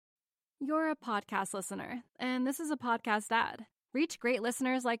You're a podcast listener, and this is a podcast ad. Reach great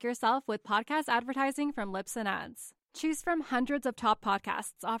listeners like yourself with podcast advertising from Libsyn Ads. Choose from hundreds of top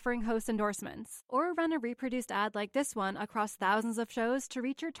podcasts offering host endorsements, or run a reproduced ad like this one across thousands of shows to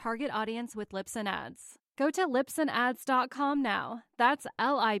reach your target audience with Libsyn Ads. Go to libsynads.com now. That's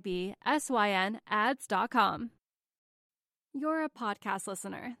LIBSYN ads.com. You're a podcast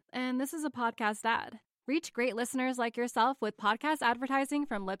listener, and this is a podcast ad. Reach great listeners like yourself with podcast advertising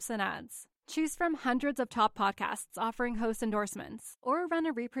from Libsyn Ads. Choose from hundreds of top podcasts offering host endorsements, or run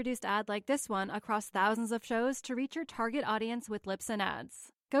a reproduced ad like this one across thousands of shows to reach your target audience with Libsyn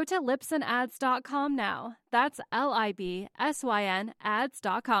Ads. Go to libsynads.com now. That's LIBSYN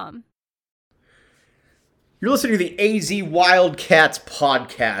ads.com. You're listening to the AZ Wildcats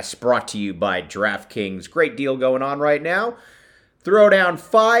podcast, brought to you by DraftKings. Great deal going on right now. Throw down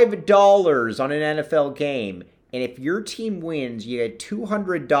 $5 on an NFL game, and if your team wins, you get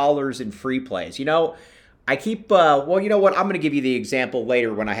 $200 in free plays. You know, I keep, you know what? I'm going to give you the example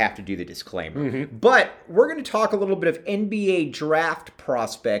later when I have to do the disclaimer. Mm-hmm. But we're going to talk a little bit of NBA draft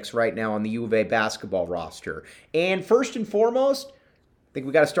prospects right now on the U of A basketball roster. And first and foremost, I think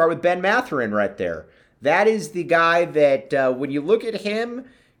we got to start with Ben Mathurin right there. That is the guy that when you look at him,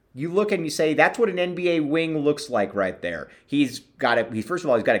 you look and you say, that's what an NBA wing looks like right there. First of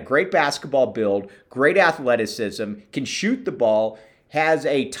all, he's got a great basketball build, great athleticism, can shoot the ball, has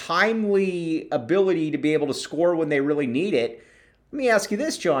a timely ability to be able to score when they really need it. Let me ask you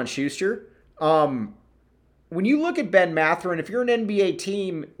this, John Schuster. When you look at Ben Mathurin, if you're an NBA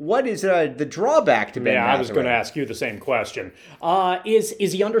team, what is the drawback to Ben Mathurin? Yeah, I was going to ask you the same question.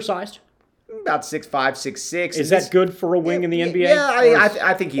 Is he undersized? About 6'5", 6'6". Is that good for a wing in the NBA? Yeah,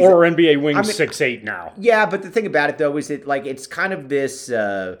 I think he's... Or NBA wing 6'8" now. Yeah, but the thing about it, though, is that it's kind of this...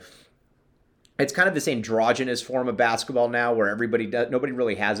 it's kind of this androgynous form of basketball now where nobody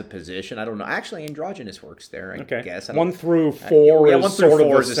really has a position. I don't know. Actually, androgynous works there, I guess. 1 through 4 1 is through sort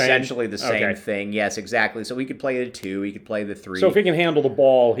 4 of is the same. essentially the same thing. Yes, exactly. So he could play the 2, he could play the 3. So if he can handle the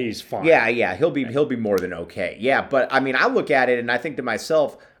ball, he's fine. Yeah, he'll be more than okay. Yeah, but I mean, I look at it and I think to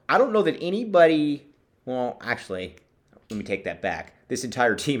myself, I don't know that anybody... Well, actually, let me take that back. This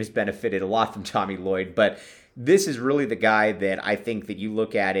entire team has benefited a lot from Tommy Lloyd, but this is really the guy that I think that you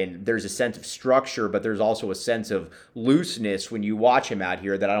look at and there's a sense of structure, but there's also a sense of looseness when you watch him out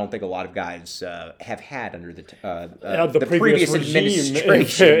here that I don't think a lot of guys have had under the previous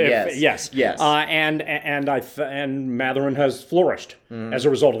administration. Yes. And Mathurin has flourished as a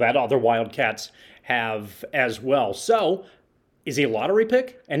result of that. Other Wildcats have as well. So... is he a lottery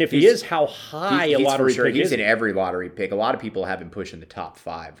pick? And if he is, how high a lottery pick is he? He's in every lottery pick. A lot of people have him pushing the top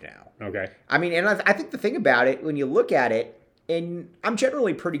 5 now. Okay. I mean, and I think the thing about it, when you look at it, and I'm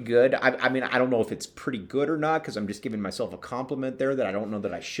generally pretty good. I mean, I don't know if it's pretty good or not, because I'm just giving myself a compliment there that I don't know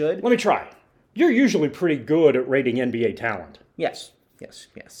that I should. Let me try. You're usually pretty good at rating NBA talent. Yes.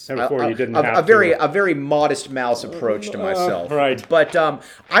 And before you didn't have a very modest mouse approach to myself. Right. But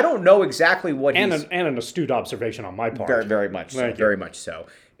I don't know exactly what and an astute observation on my part. Very, very much so. Very much so.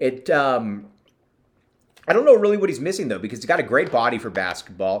 I don't know really what he's missing, though, because he's got a great body for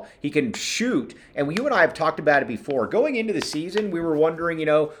basketball. He can shoot, and you and I have talked about it before. Going into the season, we were wondering,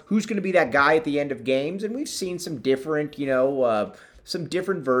 who's going to be that guy at the end of games, and we've seen some different, some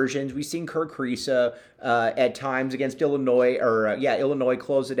different versions. We've seen Kerr Kriisa at times against Illinois, Illinois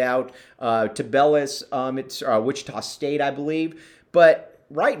close it out. Tabellis, it's Wichita State, I believe. But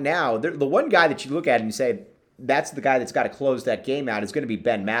right now, the one guy that you look at and you say, that's the guy that's got to close that game out is going to be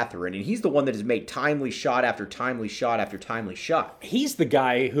Ben Mathurin. And he's the one that has made timely shot after timely shot after timely shot. He's the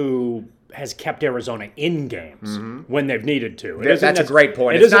guy who has kept Arizona in games when they've needed to. That's a great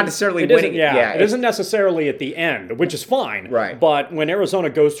point. It's not necessarily winning. It isn't necessarily at the end, which is fine. Right. But when Arizona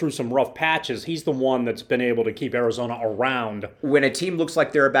goes through some rough patches, he's the one that's been able to keep Arizona around. When a team looks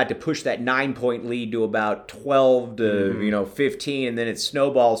like they're about to push that 9-point lead to about 12 to 15, and then it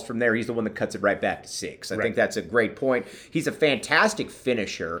snowballs from there, he's the one that cuts it right back to 6. I think that's a great point. He's a fantastic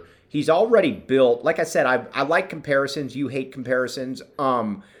finisher. He's already built. Like I said, I like comparisons. You hate comparisons.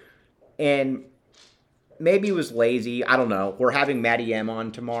 And maybe he was lazy. I don't know. We're having Matty M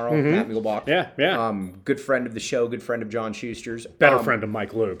on tomorrow, Matt Muehlbach. Yeah. Good friend of the show, good friend of John Schuster's. Better friend of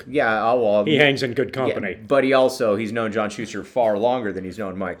Mike Luke. Yeah, he hangs in good company. Yeah, but he's known John Schuster far longer than he's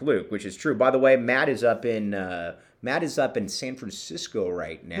known Mike Luke, which is true. By the way, Matt is up in San Francisco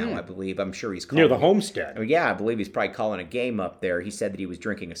right now, I believe. I'm sure he's calling near the homestead. Yeah, I believe he's probably calling a game up there. He said that he was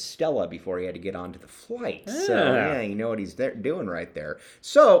drinking a Stella before he had to get onto the flight. So, yeah, you know what he's doing right there.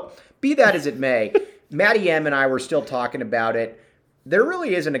 So, be that as it may, Matty M and I were still talking about it. There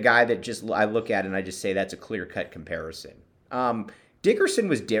really isn't a guy that just I look at and I just say that's a clear-cut comparison. Dickerson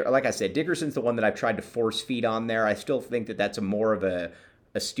was like I said, Dickerson's the one that I've tried to force feed on there. I still think that that's a more of a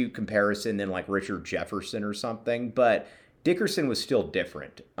astute comparison than like Richard Jefferson or something, but Dickerson was still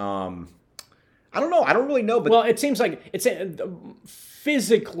different. I don't know. I don't really know, but well, it seems like it's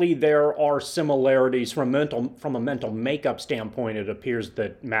physically there are similarities from a mental makeup standpoint. It appears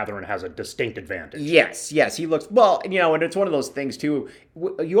that Mathurin has a distinct advantage. Yes, he looks well. And it's one of those things too.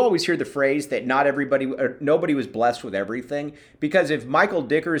 You always hear the phrase that nobody was blessed with everything, because if Michael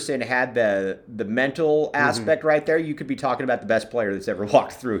Dickerson had the mental aspect right there, you could be talking about the best player that's ever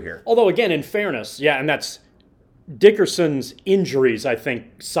walked through here. Although again, in fairness, and that's. Dickerson's injuries, I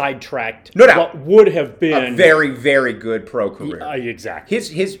think, sidetracked what would have been a very, very good pro career. Exactly.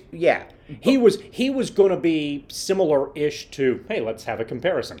 He was going to be similar-ish to. Hey, let's have a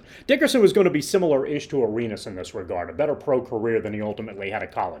comparison. Dickerson was going to be similar-ish to Arenas in this regard, a better pro career than he ultimately had a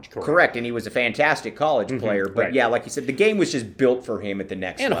college career. Correct, and he was a fantastic college player. But like you said, the game was just built for him at the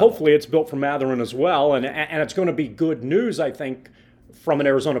next level. And hopefully, it's built for Mathurin as well, and it's going to be good news, I think, from an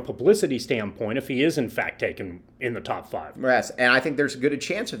Arizona publicity standpoint, if he is in fact taken in the top 5. Yes, and I think there's a good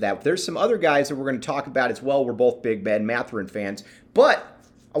chance of that. There's some other guys that we're going to talk about as well. We're both big Ben Mathurin fans. But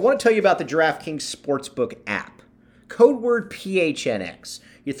I want to tell you about the DraftKings Sportsbook app. Code word PHNX.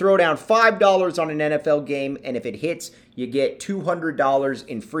 You throw down $5 on an NFL game, and if it hits, you get $200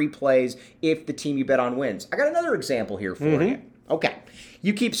 in free plays if the team you bet on wins. I got another example here for you. Okay.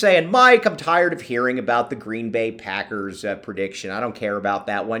 You keep saying, Mike, I'm tired of hearing about the Green Bay Packers prediction. I don't care about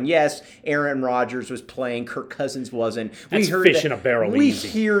that one. Yes, Aaron Rodgers was playing. Kirk Cousins wasn't. That's fish in a barrel easy.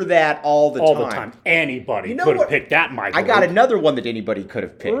 We hear that all the time. Anybody could have picked that, Mike. I got another one that anybody could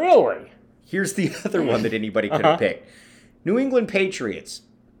have picked. Really? Here's the other one that anybody could have picked. New England Patriots.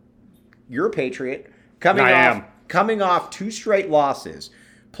 You're a Patriot. Coming off 2 straight losses.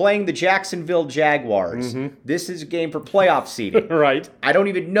 Playing the Jacksonville Jaguars. This is a game for playoff seeding. Right. I don't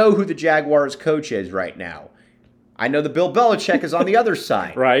even know who the Jaguars coach is right now. I know that Bill Belichick is on the other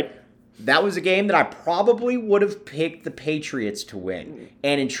side. Right. That was a game that I probably would have picked the Patriots to win.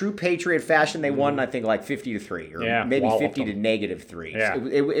 And in true Patriot fashion, they won, I think, like 50-3 or maybe 50 to -3. Yeah. So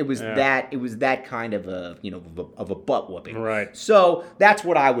it was that kind of a butt whooping. Right. So that's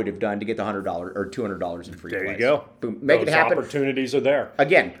what I would have done to get the $100 or $200 in free plays. There you go. Boom. Make it happen. Opportunities are there.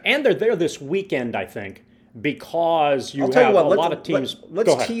 Again. And they're there this weekend, I think. Because you have a lot of teams.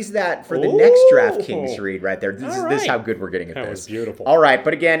 Let's tease that for the next DraftKings read right there. This is how good we're getting at this. That was beautiful. All right,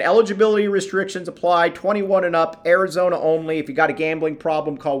 but again, eligibility restrictions apply. 21 and up, Arizona only. If you got a gambling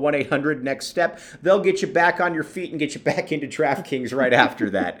problem, call 1-800-NEXT-STEP. They'll get you back on your feet and get you back into DraftKings right after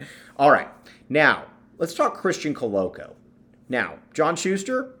that. All right, now let's talk Christian Coloco. Now, John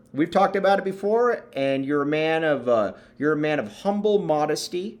Schuster, we've talked about it before, and you're a man of humble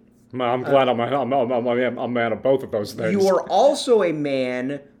modesty. I'm glad I'm a man of both of those things. You are also a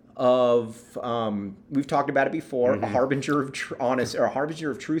man of, we've talked about it before, a harbinger of a harbinger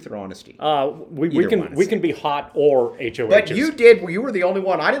of truth or honesty. We can be hot or HOHs. But you were the only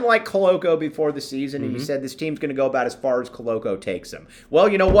one. I didn't like Coloco before the season, and you said this team's going to go about as far as Coloco takes them. Well,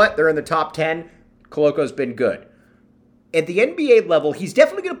 you know what? They're in the top 10. Coloco's been good. At the NBA level, he's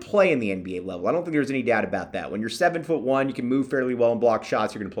definitely going to play in the NBA level. I don't think there's any doubt about that. When you're 7'1", you can move fairly well and block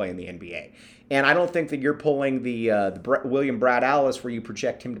shots, you're going to play in the NBA. And I don't think that you're pulling the William Brad Alice where you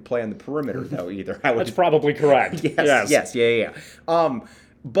project him to play on the perimeter, though, either. That's probably correct. Yes.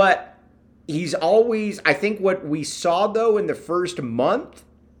 But he's always, I think what we saw, though, in the first month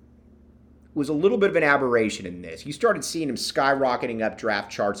was a little bit of an aberration in this. You started seeing him skyrocketing up draft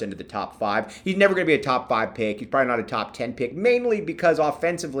charts into the top 5. He's never going to be a top 5 pick. He's probably not a top 10 pick, mainly because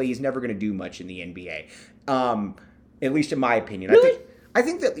offensively he's never going to do much in the NBA, at least in my opinion. Really? I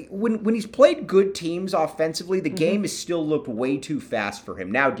think that when he's played good teams offensively, the game has still looked way too fast for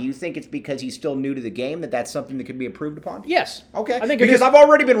him. Now, do you think it's because he's still new to the game that's something that could be improved upon? Yes. Okay. I think because I've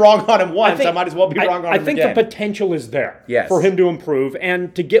already been wrong on him once, I might as well be wrong on him again. I think the potential is there for him to improve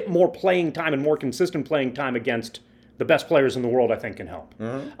and to get more playing time and more consistent playing time against the best players in the world. I think can help.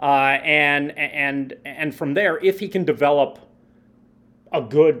 And from there, if he can develop a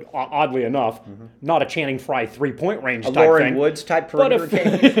good, oddly enough, not a Channing Frye 3-point range type Lauren thing. Woods type perimeter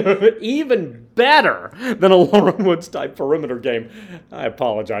game. Even better than a Lauren Woods type perimeter game. I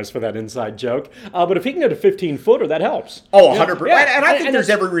apologize for that inside joke. But if he can get a 15-footer, that helps. Oh, 100%. Yeah. And I think there's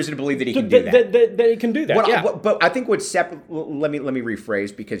every reason to believe that he can do that. That he can do that, but I think what's separate, let me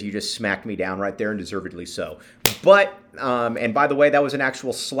rephrase because you just smacked me down right there and deservedly so. But, and by the way, that was an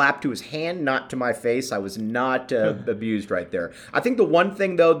actual slap to his hand, not to my face. I was not abused right there. I think the one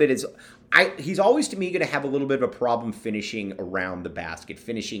thing, though, that is, he's always, to me, going to have a little bit of a problem finishing around the basket,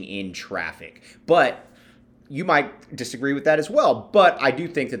 finishing in traffic. But you might disagree with that as well, but I do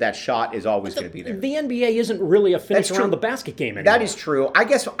think that shot is always going to be there. The NBA isn't really a finish That's around true. the basket game anymore. That is true. I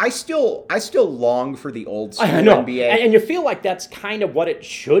guess I still long for the old school I know. NBA. And you feel like that's kind of what it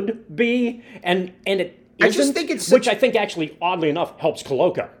should be, and it isn't, I just think it's which I think actually, oddly enough, helps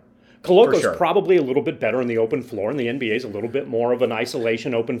Coloco. Coloco's sure. probably a little bit better in the open floor, and the NBA is a little bit more of an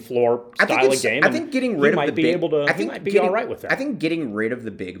isolation open floor style of game. I think getting rid of the big, he might be all right with that. I think getting rid of the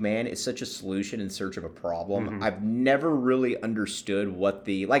big man is such a solution in search of a problem. I've never really understood what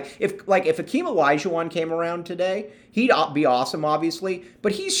the if Akeem Olajuwon came around today, he'd be awesome, obviously,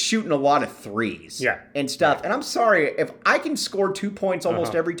 but he's shooting a lot of threes, and stuff. Right. And I'm sorry, if I can score 2 points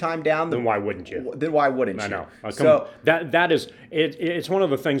almost every time down, then why wouldn't you? Then why wouldn't you? I know. So that is it's one of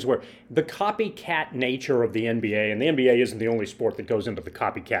the things where the copycat nature of the NBA, and the NBA isn't the only sport that goes into the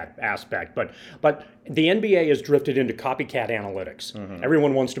copycat aspect, but the NBA has drifted into copycat analytics.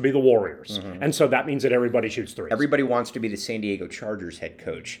 Everyone wants to be the Warriors, and so that means that everybody shoots threes. Everybody wants to be the San Diego Chargers head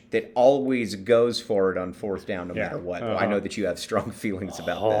coach that always goes for it on fourth down no matter what. I know that you have strong feelings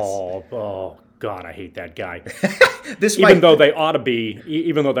about this. Oh, God, I hate that guy. Even though they ought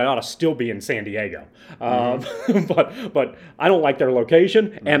to still be in San Diego, but I don't like their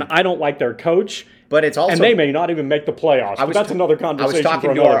location, and I don't like their coach. But it's also, and they may not even make the playoffs. But that's another conversation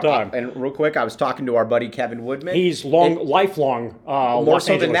for another time. And real quick, I was talking to our buddy Kevin Woodman. He's lifelong Los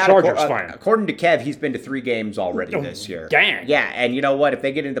Angeles Chargers fan. According to Kev, he's been to 3 games already this year. Dang. Yeah, and you know what? If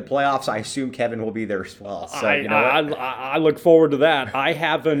they get into the playoffs, I assume Kevin will be there as well. So I look forward to that. I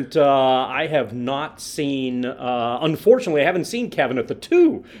have not seen. Unfortunately, I haven't seen Kevin at the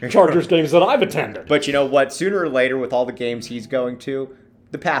 2 Chargers games that I've attended. But you know what? Sooner or later, with all the games he's going to,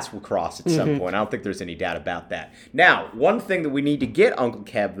 the paths will cross at some point. I don't think there's any doubt about that. Now, one thing that we need to get Uncle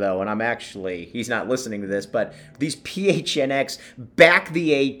Kev, though, and he's not listening to this, but these PHNX Back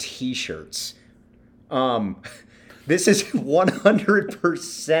the A t-shirts. This is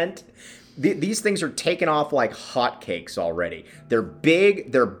 100%. These things are taken off like hotcakes already. They're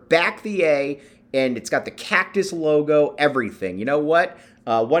big, they're Back the A, and it's got the cactus logo, everything. You know what?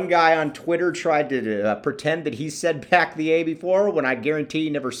 One guy on Twitter tried to pretend that he said Back the A before when I guarantee he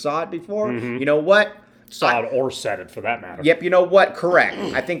never saw it before. You know what? Saw it or said it for that matter. Yep, you know what? Correct.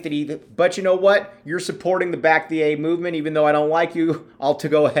 I think that but you know what? You're supporting the Back the A movement, even though I don't like you. I'll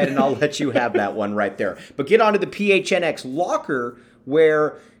go ahead and I'll let you have that one right there. But get onto the PHNX locker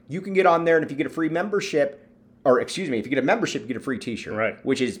where you can get on there, and if you get a free membership, if you get a membership, you get a free t-shirt. Right.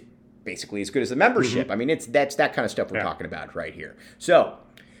 Which is basically as good as the membership. I mean, that's that kind of stuff we're talking about right here. So,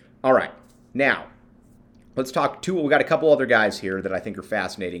 all right. Now, let's talk we got a couple other guys here that I think are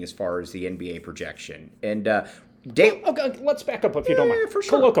fascinating as far as the NBA projection. And okay, let's back up if you don't mind. For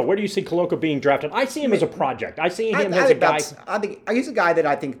sure. Coloco, where do you see Coloco being drafted? I see him as a project. I see him as a guy. I think he's a guy that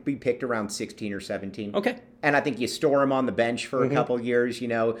I think be picked around 16 or 17. Okay. And I think you store him on the bench for a couple of years. You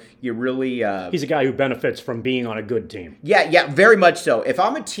know, you really. He's a guy who benefits from being on a good team. Yeah, very much so. If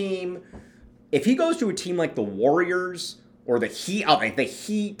I'm a team, if he goes to a team like the Warriors or the Heat, the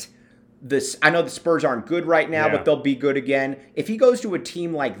Heat. I know the Spurs aren't good right now, but they'll be good again. If he goes to a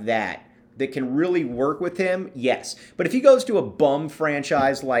team like that can really work with him, yes. But if he goes to a bum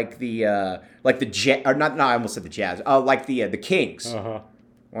franchise like the Jazz, or not, I almost said the Jazz, like the Kings,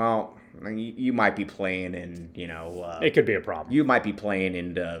 well, you might be playing in, it could be a problem. You might be playing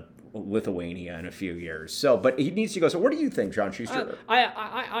in Lithuania in a few years. So, but he needs to go. So, what do you think, John Schuster?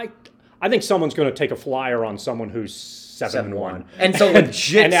 I think someone's going to take a flyer on someone who's 7'1", and so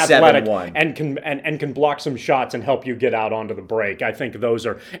legit and athletic, 7'1", and can block some shots and help you get out onto the break. I think those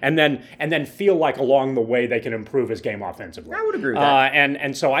are, and then feel like along the way they can improve his game offensively. I would agree with that.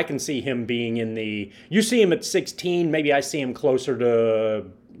 And so I can see him being in the. You see him at 16. Maybe I see him closer to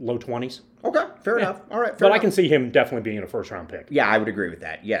low 20s. Okay, fair enough. All right, but enough. I can see him definitely being a first-round pick. Yeah, I would agree with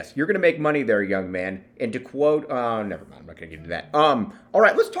that. Yes, you're going to make money there, young man. And to quote, never mind, I'm not going to get into that. All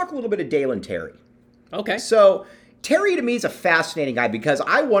right, let's talk a little bit of Dalen Terry. Okay. So Terry to me is a fascinating guy because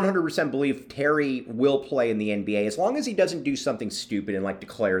I 100% believe Terry will play in the NBA as long as he doesn't do something stupid and like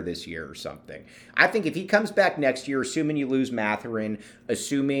declare this year or something. I think if he comes back next year, assuming you lose Mathurin,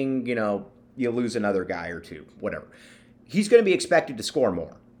 assuming you lose another guy or two, whatever, he's going to be expected to score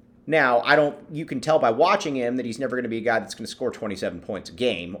more. Now, you can tell by watching him that he's never going to be a guy that's going to score 27 points a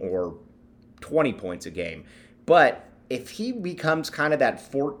game or 20 points a game. But if he becomes kind of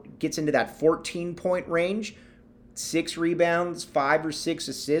gets into that 14-point range, 6 rebounds, 5 or 6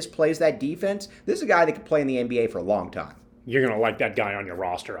 assists, plays that defense, this is a guy that could play in the NBA for a long time. You're going to like that guy on your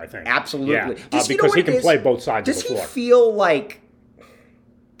roster, I think. Absolutely. Yeah, because he can play both sides of the floor.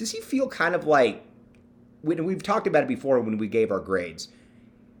 Does he feel kind of like, when we've talked about it before when we gave our grades,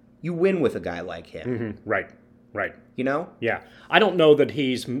 you win with a guy like him. Right. Right. You know? Yeah. I don't know that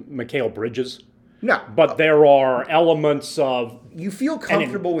he's Mikal Bridges, No. but there are elements of You feel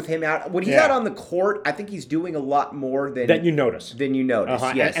comfortable with him out. When he's Yeah. out on the court, I think he's doing a lot more than that you notice. Than you notice,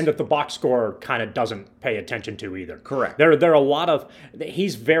 Uh-huh. yes. And that the box score kind of doesn't pay attention to either. Correct. There are a lot of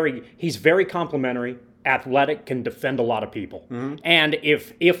he's very complimentary, athletic, can defend a lot of people. Mm-hmm. And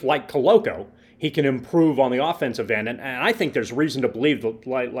if like Koloko, he can improve on the offensive end, and I think there's reason to believe that,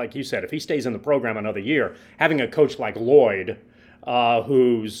 like you said, if he stays in the program another year, having a coach like Lloyd,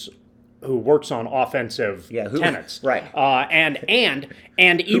 who works on offensive tenets, right? And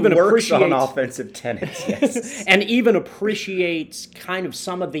even who works appreciates on offensive tenets, yes, and even appreciates kind of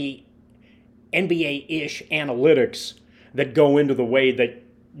some of the NBA-ish analytics that go into the way that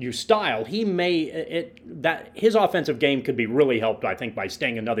you style. His offensive game could be really helped, I think, by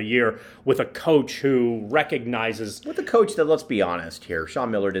staying another year with a coach who recognizes. With a coach that, let's be honest here, Sean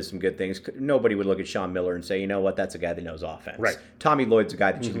Miller did some good things. Nobody would look at Sean Miller and say, you know what, that's a guy that knows offense. Right. Tommy Lloyd's a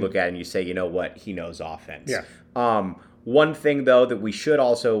guy that you look at and you say, you know what, he knows offense. Yeah. One thing, though, that we should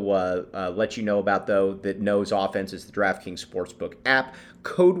also let you know about, though, that knows offense is the DraftKings Sportsbook app.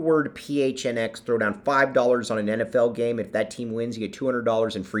 Code word PHNX. Throw down $5 on an NFL game. If that team wins, you get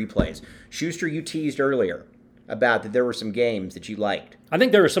 $200 in free plays. Schuster, you teased earlier about that there were some games that you liked. I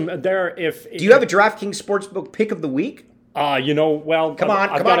think there are some there. Do you have a DraftKings Sportsbook pick of the week? Well, Come on.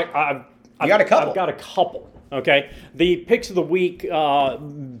 I've got a couple. Okay, the picks of the week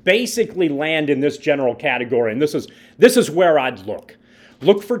basically land in this general category, and this is where I'd look.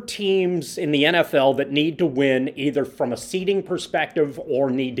 Look for teams in the NFL that need to win either from a seeding perspective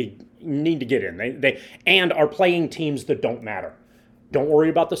or need to get in. They and are playing teams that don't matter. Don't worry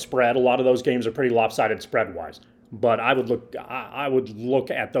about the spread. A lot of those games are pretty lopsided spread-wise. But I would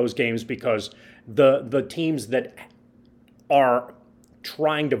look at those games because the teams that are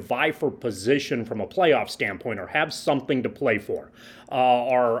trying to vie for position from a playoff standpoint or have something to play for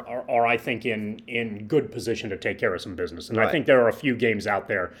are I think in good position to take care of some business. And right. I think there are a few games out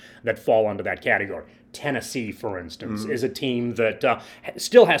there that fall into that category. Tennessee, for instance, is a team that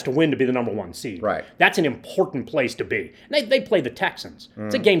still has to win to be the number one seed. Right. That's an important place to be. They play the Texans.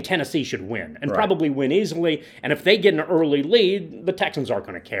 It's a game Tennessee should win and probably win easily. And if they get an early lead, the Texans aren't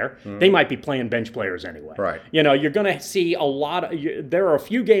going to care. They might be playing bench players anyway. Right. You know, you're going to see a lot of. There are a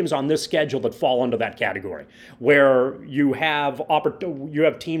few games on this schedule that fall into that category where you have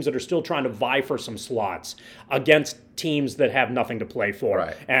teams that are still trying to vie for some slots against teams that have nothing to play for.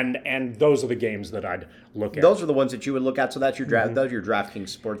 Right. And those are the games that I'd look at. Those are the ones that you would look at. So that's your those are your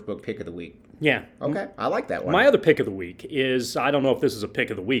DraftKings Sportsbook pick of the week. Yeah. Okay, I like that one. My other pick of the week is, I don't know if this is a pick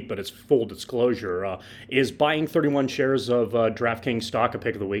of the week, but it's full disclosure, is buying 31 shares of DraftKings stock a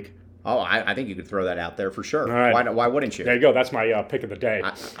pick of the week. Oh, I think you could throw that out there for sure. All right. Why wouldn't you? There you go. That's my pick of the day.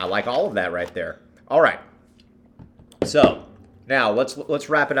 I like all of that right there. All right. So now let's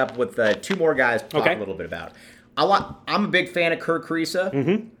wrap it up with two more guys to talk a little bit about. I'm a big fan of Kirk Kriisa.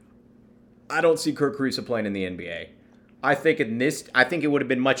 Mm-hmm. I don't see Kirk Kriisa playing in the NBA. I think it would have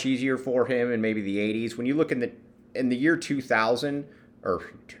been much easier for him in maybe the 80s. When you look in the year 2000 or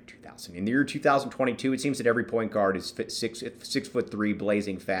 2000, in the year 2022, it seems that every point guard is 6'3",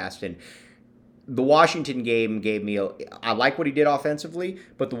 blazing fast. And the Washington game gave me I like what he did offensively,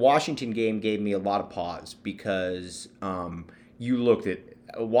 but the Washington game gave me a lot of pause because you looked at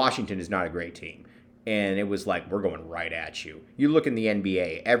Washington is not a great team. And it was like, we're going right at you. You look in the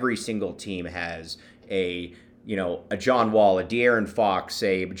NBA, every single team has a John Wall, a De'Aaron Fox,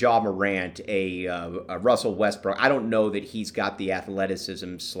 a Ja Morant, a Russell Westbrook. I don't know that he's got the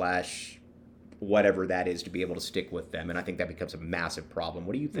athleticism / whatever that is to be able to stick with them. And I think that becomes a massive problem.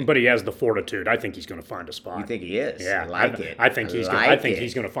 What do you think? But he has the fortitude. I think he's going to find a spot. You think he is? Yeah. I like it. I think he's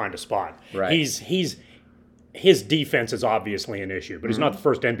going to find a spot. Right. His defense is obviously an issue, but he's not the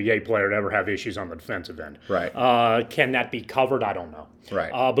first NBA player to ever have issues on the defensive end. Right. Can that be covered? I don't know. Right.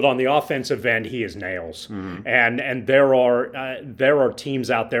 But on the offensive end, he is nails. Mm-hmm. And there are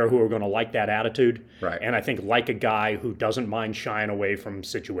teams out there who are going to like that attitude. Right. And I think like a guy who doesn't mind shying away from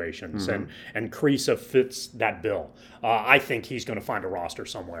situations. And Kriisa fits that bill. I think he's going to find a roster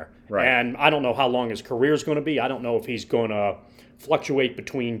somewhere. Right. And I don't know how long his career is going to be. I don't know if he's going to fluctuate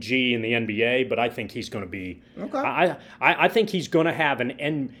between G and the NBA, but I think he's going to be. Okay. I think he's going to have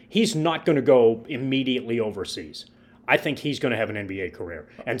he's not going to go immediately overseas. I think he's going to have an NBA career,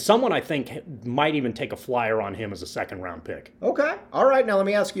 and someone I think might even take a flyer on him as a second-round pick. Okay. All right. Now let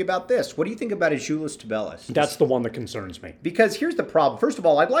me ask you about this. What do you think about Azuolas Tubelis? That's the one that concerns me. Because here's the problem. First of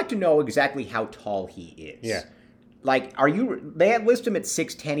all, I'd like to know exactly how tall he is. Yeah. Like, they list him at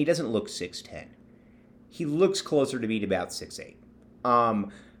 6'10". He doesn't look 6'10". He looks closer to me to about 6'8".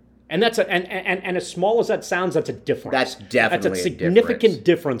 And that's and as small as that sounds, that's a difference. That's definitely a significant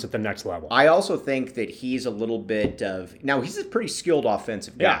difference at the next level. I also think that he's a little bit of... Now, he's a pretty skilled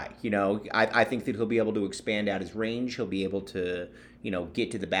offensive guy. Yeah. You know, I think that he'll be able to expand out his range. He'll be able to,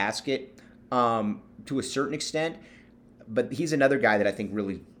 get to the basket to a certain extent. But he's another guy that I think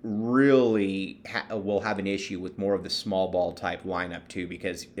really will have an issue with more of the small ball type lineup, too,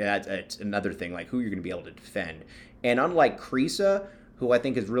 because that's another thing, like who you're going to be able to defend. And unlike Kriisa, who I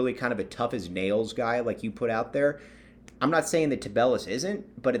think is really kind of a tough-as-nails guy like you put out there, I'm not saying that Tubelis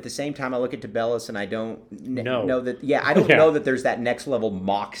isn't, but at the same time, I look at Tubelis and I don't know that... Yeah, I don't know that there's that next-level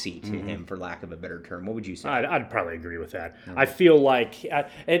moxie to him, for lack of a better term. What would you say? I'd probably agree with that. I feel like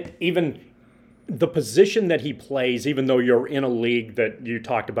even the position that he plays, even though you're in a league that you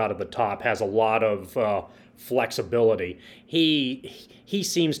talked about at the top, has a lot of flexibility, he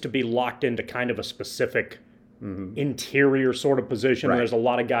seems to be locked into kind of a specific... interior sort of position. Right. There's a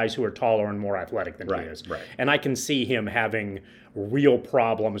lot of guys who are taller and more athletic than he is. Right. And I can see him having real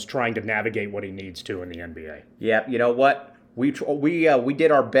problems trying to navigate what he needs to in the NBA. Yeah, you know what? We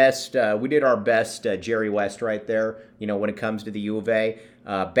did our best. We did our best, Jerry West, right there. When it comes to the U of A,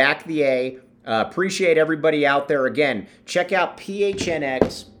 back the A. Appreciate everybody out there. Again, check out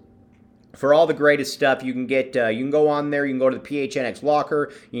PHNX. For all the greatest stuff, you can get. You can go on there. You can go to the PHNX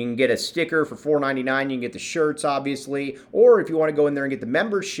locker. You can get a sticker for $4.99. You can get the shirts, obviously, or if you want to go in there and get the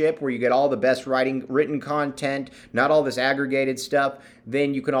membership, where you get all the best written content, not all this aggregated stuff,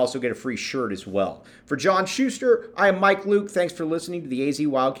 then you can also get a free shirt as well. For John Schuster, I am Mike Luke. Thanks for listening to the AZ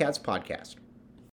Wildcats podcast.